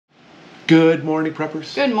Good morning,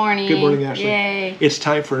 preppers. Good morning. Good morning, Ashley. Yay. It's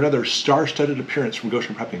time for another star-studded appearance from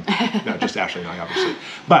Goshen Prepping. No, just Ashley and I, obviously.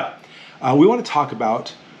 But we want to talk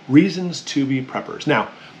about reasons to be preppers. Now,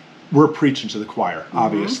 we're preaching to the choir,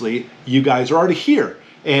 obviously. You guys are already here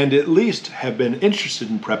and at least have been interested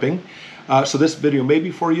in prepping. So this video may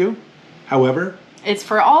be for you. However, it's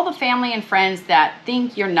for all the family and friends that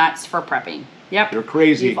think you're nuts for prepping. Yep. You're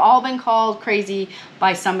crazy. You've all been called crazy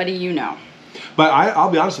by somebody you know. But I'll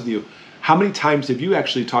be honest with you. How many times have you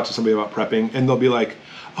actually talked to somebody about prepping and they'll be like,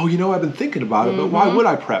 oh, you know, I've been thinking about it, but why would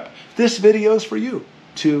I prep? This video is for you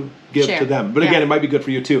to give to them. But again, it might be good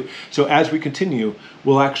for you too. So as we continue,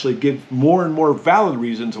 we'll actually give more and more valid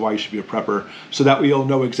reasons why you should be a prepper so that we'll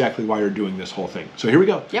know exactly why you're doing this whole thing. So here we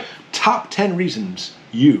go. Yep. Top 10 reasons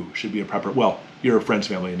you should be a prepper. Well, your friends,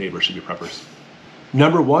 family, and neighbors should be preppers.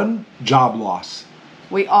 Number 1, job loss.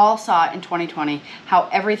 We all saw it in 2020, how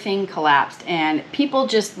everything collapsed and people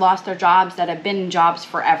just lost their jobs that have been in jobs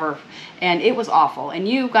forever. And it was awful. And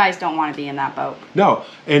you guys don't want to be in that boat. No.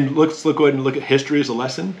 And let's go ahead and look at history as a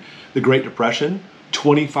lesson. The Great Depression,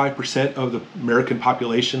 25% of the American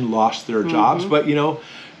population lost their jobs. But, you know,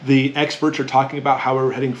 the experts are talking about how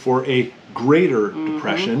we're heading for a greater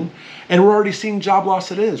depression. And we're already seeing job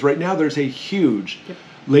loss it is. Right now, there's a huge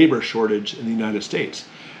labor shortage in the United States.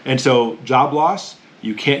 And so job loss,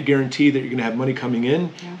 you can't guarantee that you're going to have money coming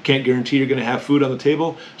in. Can't guarantee you're going to have food on the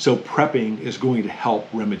table. So prepping is going to help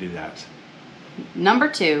remedy that. Number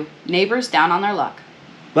 2, neighbors down on their luck.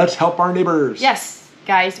 Let's help our neighbors. Yes,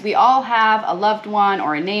 guys, we all have a loved one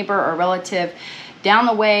or a neighbor or relative down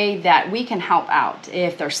the way that we can help out.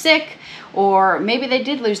 If they're sick or maybe they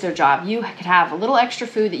did lose their job, you could have a little extra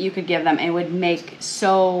food that you could give them and it would make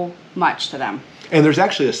so much to them. And there's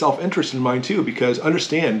actually a self-interest in mind too, because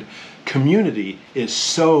understand, community is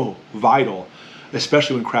so vital,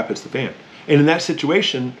 especially when crap hits the fan. And in that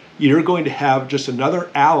situation, you're going to have just another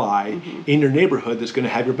ally in your neighborhood that's going to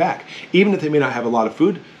have your back. Even if they may not have a lot of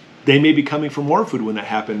food, they may be coming for more food when that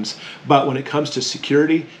happens. But when it comes to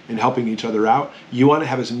security and helping each other out, you want to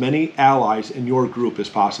have as many allies in your group as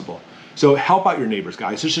possible. So help out your neighbors,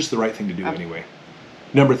 guys. It's just the right thing to do anyway.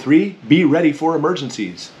 Number 3, be ready for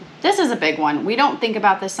emergencies. This is a big one. We don't think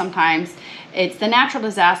about this sometimes. It's the natural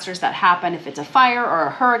disasters that happen if it's a fire or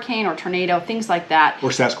a hurricane or tornado, things like that. Or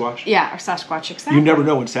Sasquatch. Yeah, or Sasquatch, exactly. You never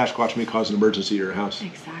know when Sasquatch may cause an emergency to your house.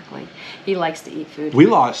 Exactly. He likes to eat food. We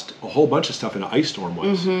lost a whole bunch of stuff in an ice storm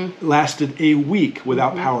once. Lasted a week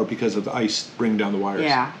without power because of the ice bringing down the wires.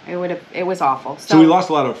 Yeah, it was awful. So we lost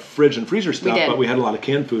a lot of fridge and freezer stuff, but we had a lot of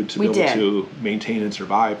canned food to be able to maintain and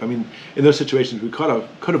survive. I mean, in those situations, we could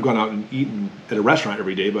have gone out and eaten at a restaurant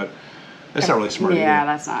every day, but that's not really smart. Yeah,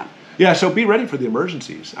 that's not. Yeah, so be ready for the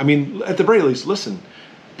emergencies. I mean, at the very least, listen,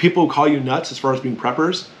 people call you nuts as far as being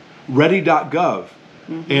preppers. Ready.gov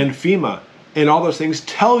and FEMA and all those things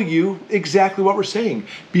tell you exactly what we're saying.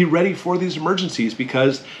 Be ready for these emergencies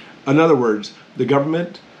because, in other words, the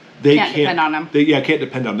government, they can't depend on them. Can't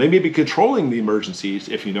depend on them. They may be controlling the emergencies,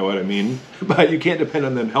 if you know what I mean, but you can't depend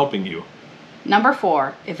on them helping you. Number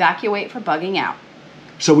 4, evacuate for bugging out.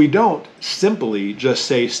 So we don't simply just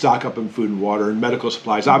say stock up on food and water and medical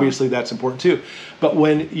supplies. Obviously, that's important too. But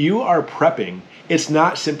when you are prepping, it's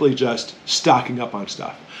not simply just stocking up on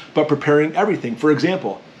stuff, but preparing everything. For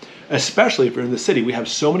example, especially if you're in the city, we have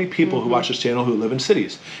so many people who watch this channel who live in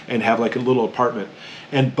cities and have like a little apartment.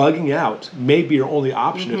 And bugging out may be your only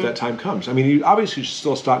option if that time comes. I mean, you obviously should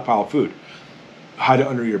still stockpile food. Hide it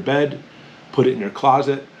under your bed, put it in your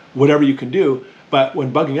closet, whatever you can do. But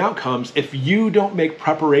when bugging out comes, if you don't make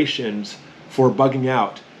preparations for bugging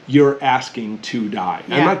out, you're asking to die.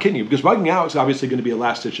 Yeah. I'm not kidding you, because bugging out is obviously going to be a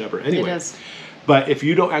last-ditch effort anyway. It is. But if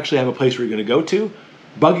you don't actually have a place where you're going to go to,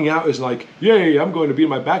 bugging out is like, yay, I'm going to be in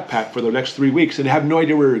my backpack for the next 3 weeks and have no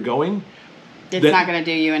idea where you're going. It's not going to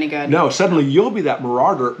do you any good. No, suddenly you'll be that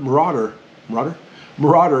marauder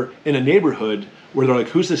in a neighborhood where they're like,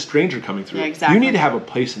 who's this stranger coming through? Yeah, exactly. You need to have a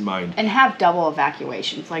place in mind. And have double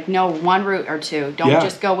evacuations. Like, no, one route or two. Don't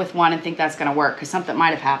just go with one and think that's going to work, because something might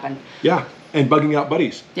have happened. Yeah, and bugging out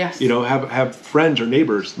buddies. Yes. You know, have friends or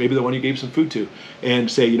neighbors, maybe the one you gave some food to,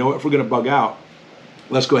 and say, you know what, if we're going to bug out,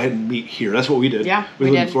 let's go ahead and meet here. That's what we did. Yeah, we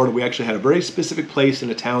lived in Florida. We actually had a very specific place in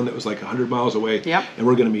a town that was like 100 miles away. Yep. And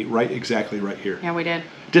we're going to meet exactly right here. Yeah, we did.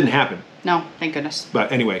 Didn't happen. No, thank goodness.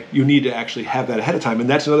 But anyway, you need to actually have that ahead of time. And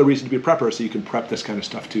that's another reason to be a prepper, so you can prep this kind of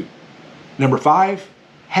stuff too. Number 5,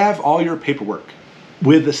 have all your paperwork.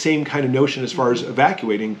 With the same kind of notion as far as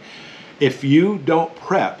evacuating, if you don't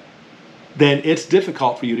prep, then it's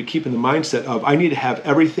difficult for you to keep in the mindset of, I need to have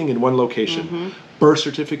everything in one location. Birth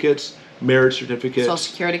certificates, marriage certificates, Social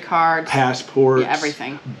Security cards, passports,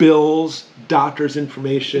 everything. Bills, doctor's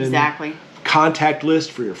information. Exactly. Contact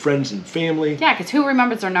list for your friends and family. Yeah, because who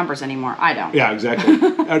remembers their numbers anymore? I don't. Yeah, exactly.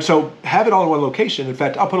 And so have it all in one location. In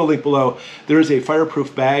fact, I'll put a link below. There is a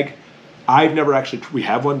fireproof bag. I've never actually, we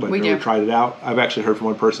have one, but I've never tried it out. I've actually heard from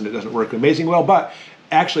one person it doesn't work amazing well, but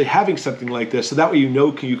actually having something like this, so that way you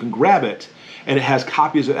know you can grab it, and it has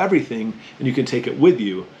copies of everything, and you can take it with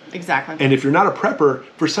you. Exactly. And if you're not a prepper,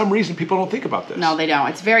 for some reason people don't think about this. No, they don't.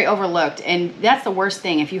 It's very overlooked. And that's the worst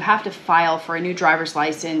thing. If you have to file for a new driver's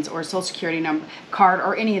license or social security number card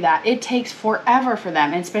or any of that, it takes forever for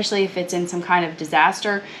them. And especially if it's in some kind of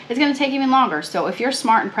disaster, it's going to take even longer. So if you're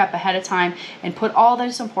smart and prep ahead of time and put all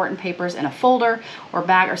those important papers in a folder or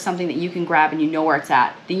bag or something that you can grab and you know where it's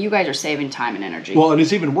at, then you guys are saving time and energy. Well, and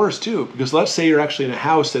it's even worse too, because let's say you're actually in a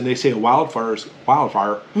house and they say a wildfire,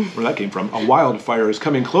 where that came from, a wildfire is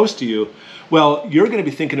coming close to you. Well, you're going to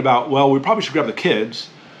be thinking about, well, we probably should grab the kids,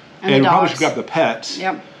 and we probably should grab the pets,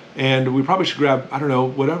 and we probably should grab, I don't know,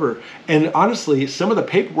 whatever. And honestly, some of the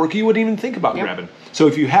paperwork you wouldn't even think about grabbing. So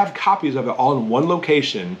if you have copies of it all in one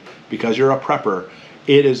location, because you're a prepper,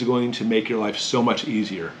 it is going to make your life so much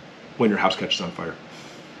easier when your house catches on fire.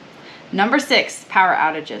 Number 6, power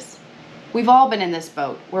outages. We've all been in this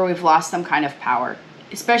boat where we've lost some kind of power,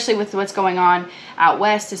 especially with what's going on out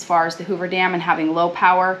west as far as the Hoover Dam and having low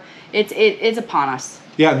power. It's upon us.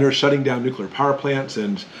 Yeah, and they're shutting down nuclear power plants,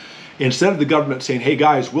 and instead of the government saying, hey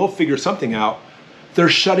guys, we'll figure something out, they're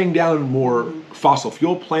shutting down more fossil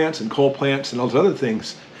fuel plants and coal plants and all those other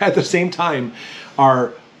things. At the same time,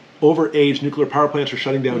 our overaged nuclear power plants are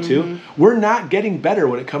shutting down too. We're not getting better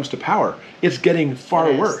when it comes to power. It's getting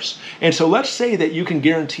far worse. And so let's say that you can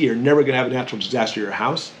guarantee you're never going to have a natural disaster at your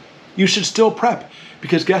house. You should still prep,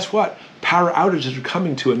 because guess what? Power outages are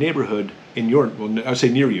coming to a neighborhood in your, well, I would say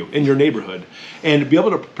near you, in your neighborhood. And to be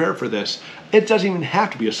able to prepare for this, it doesn't even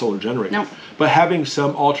have to be a solar generator. No. But having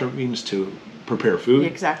some alternate means to prepare food.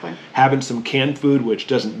 Exactly. Having some canned food, which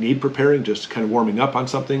doesn't need preparing, just kind of warming up on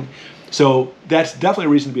something. So that's definitely a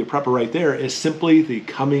reason to be a prepper right there, is simply the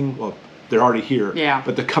coming, well, they're already here,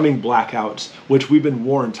 but the coming blackouts, which we've been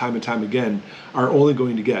warned time and time again, are only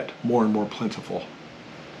going to get more and more plentiful.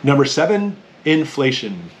 Number 7,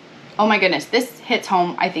 inflation. Oh my goodness, this hits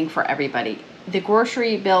home, I think, for everybody. The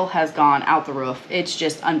grocery bill has gone out the roof. It's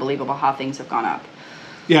just unbelievable how things have gone up.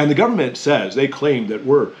 Yeah, and the government says, they claim that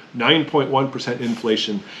we're 9.1%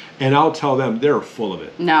 inflation, and I'll tell them they're full of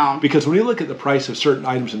it. No. Because when you look at the price of certain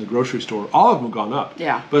items in the grocery store, all of them have gone up.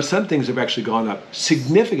 Yeah. But some things have actually gone up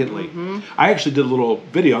significantly. I actually did a little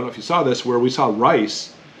video, I don't know if you saw this, where we saw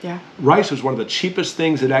rice. Yeah. Rice was one of the cheapest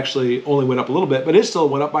things that actually only went up a little bit, but it still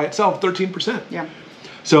went up by itself 13%. Yeah.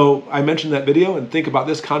 So I mentioned that video, and think about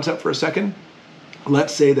this concept for a second.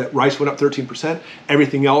 Let's say that rice went up 13%.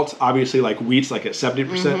 Everything else, obviously, like wheat's like at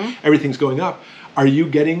 70%, everything's going up. Are you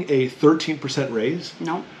getting a 13% raise?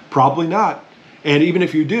 No. Probably not. And even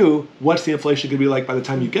if you do, what's the inflation going to be like by the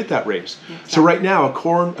time you get that raise? Exactly. So right now,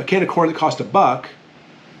 a can of corn that cost $1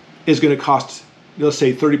 is going to cost, let's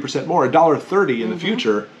say, 30% more, $1.30 in the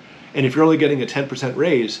future. And if you're only getting a 10%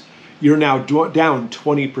 raise, you're now down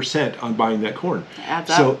 20% on buying that corn. Adds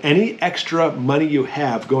up. So any extra money you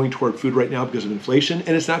have going toward food right now because of inflation,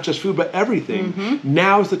 and it's not just food, but everything,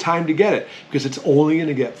 now's the time to get it, because it's only going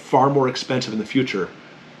to get far more expensive in the future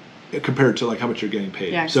compared to like how much you're getting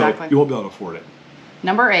paid. Yeah, exactly. So you won't be able to afford it.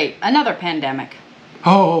 Number 8, another pandemic.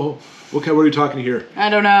 Oh, okay, what are you talking here? I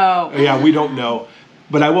don't know. Yeah, we don't know.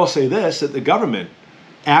 But I will say this, that the government,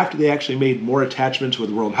 after they actually made more attachments with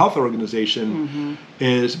the World Health Organization,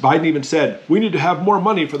 is Biden even said, we need to have more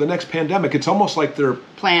money for the next pandemic. It's almost like they're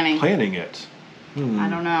planning it. I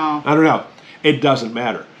don't know. I don't know. It doesn't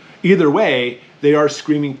matter. Either way, they are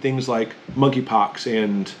screaming things like monkeypox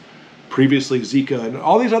and previously Zika and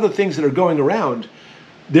all these other things that are going around.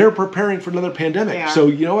 They're preparing for another pandemic. So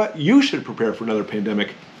you know what? You should prepare for another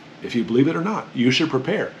pandemic. If you believe it or not, you should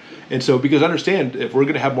prepare. And so, because understand, if we're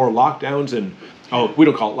going to have more lockdowns and, we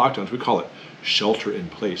don't call it lockdowns, we call it shelter in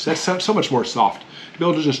place. That's so much more soft, to be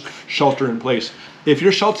able to just shelter in place. If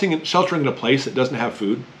you're sheltering in a place that doesn't have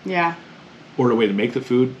food, or a way to make the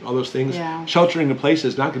food, all those things, sheltering in place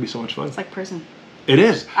is not going to be so much fun. It's like prison. It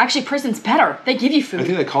is. Actually, prison's better. They give you food. I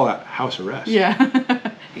think they call that house arrest.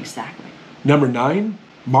 Yeah, exactly. Number 9,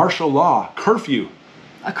 martial law, curfew.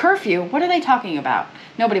 A curfew? What are they talking about?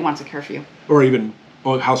 Nobody wants a curfew. Or even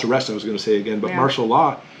house arrest, I was going to say again, but martial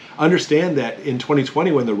law. Understand that in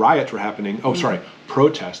 2020 when the riots were happening,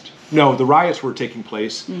 protest. No, the riots were taking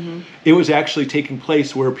place. It was actually taking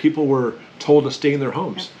place where people were told to stay in their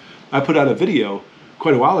homes. I put out a video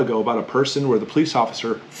quite a while ago about a person where the police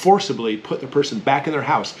officer forcibly put the person back in their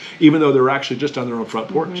house, even though they were actually just on their own front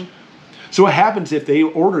porch. So what happens if they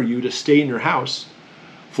order you to stay in your house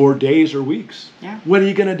for days or weeks? Yeah. What are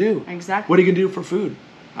you going to do? Exactly. What are you going to do for food?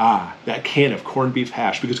 That can of corned beef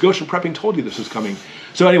hash, because Goshen Prepping told you this was coming.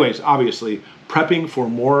 So anyways, obviously, prepping for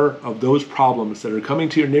more of those problems that are coming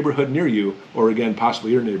to your neighborhood near you, or again,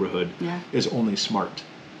 possibly your neighborhood, is only smart.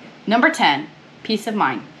 Number 10, peace of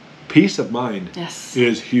mind. Peace of mind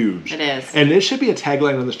is huge. It is. And it should be a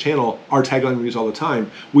tagline on this channel. Our tagline we use all the time.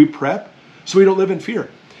 We prep so we don't live in fear.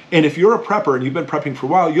 And if you're a prepper and you've been prepping for a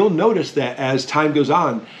while, you'll notice that as time goes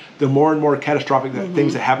on, the more and more catastrophic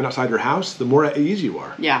things that happen outside your house, the more at ease you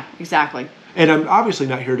are. Yeah, exactly. And I'm obviously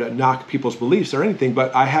not here to knock people's beliefs or anything,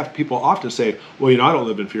 but I have people often say, well, I don't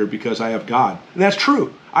live in fear because I have God. And that's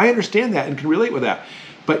true. I understand that and can relate with that.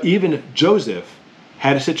 But even Joseph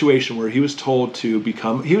had a situation where he was told to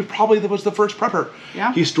become, he was probably was the first prepper.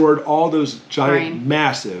 Yeah. He stored all those giant,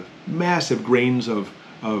 massive grains of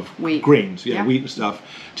wheat. Wheat and stuff,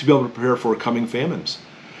 to be able to prepare for coming famines.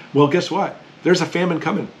 Well, guess what? There's a famine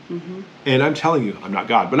coming. And I'm telling you, I'm not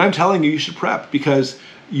God, but I'm telling you should prep, because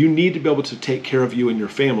you need to be able to take care of you and your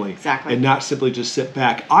family. Exactly. And not simply just sit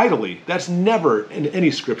back idly. That's never in any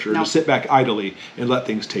scripture to sit back idly and let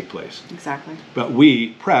things take place. Exactly. But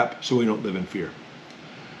we prep so we don't live in fear.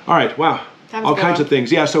 All right, wow. All kinds of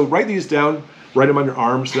things. Yeah, so write these down, write them on your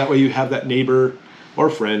arms, so that way you have that neighbor or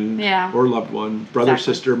friend or loved one, brother,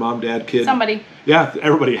 sister, mom, dad, kid. Somebody. Yeah,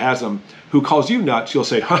 everybody has them. Who calls you nuts, you'll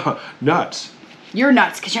say, nuts. You're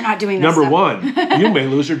nuts because you're not doing this Number stuff. one, you may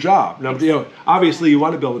lose your job. Obviously you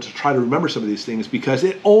want to be able to try to remember some of these things, because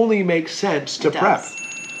it only makes sense to prep.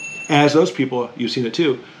 As those people, you've seen it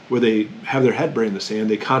too, where they have their head buried in the sand,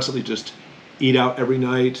 they constantly just eat out every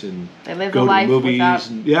night and they live go the to life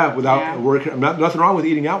movies. Without working. Nothing wrong with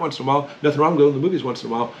eating out once in a while. Nothing wrong with going to the movies once in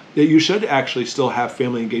a while. You should actually still have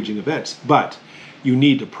family engaging events, but you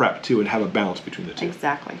need to prep too and have a balance between the two.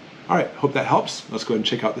 Exactly. All right, hope that helps. Let's go ahead and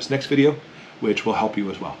check out this next video, which will help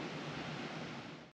you as well.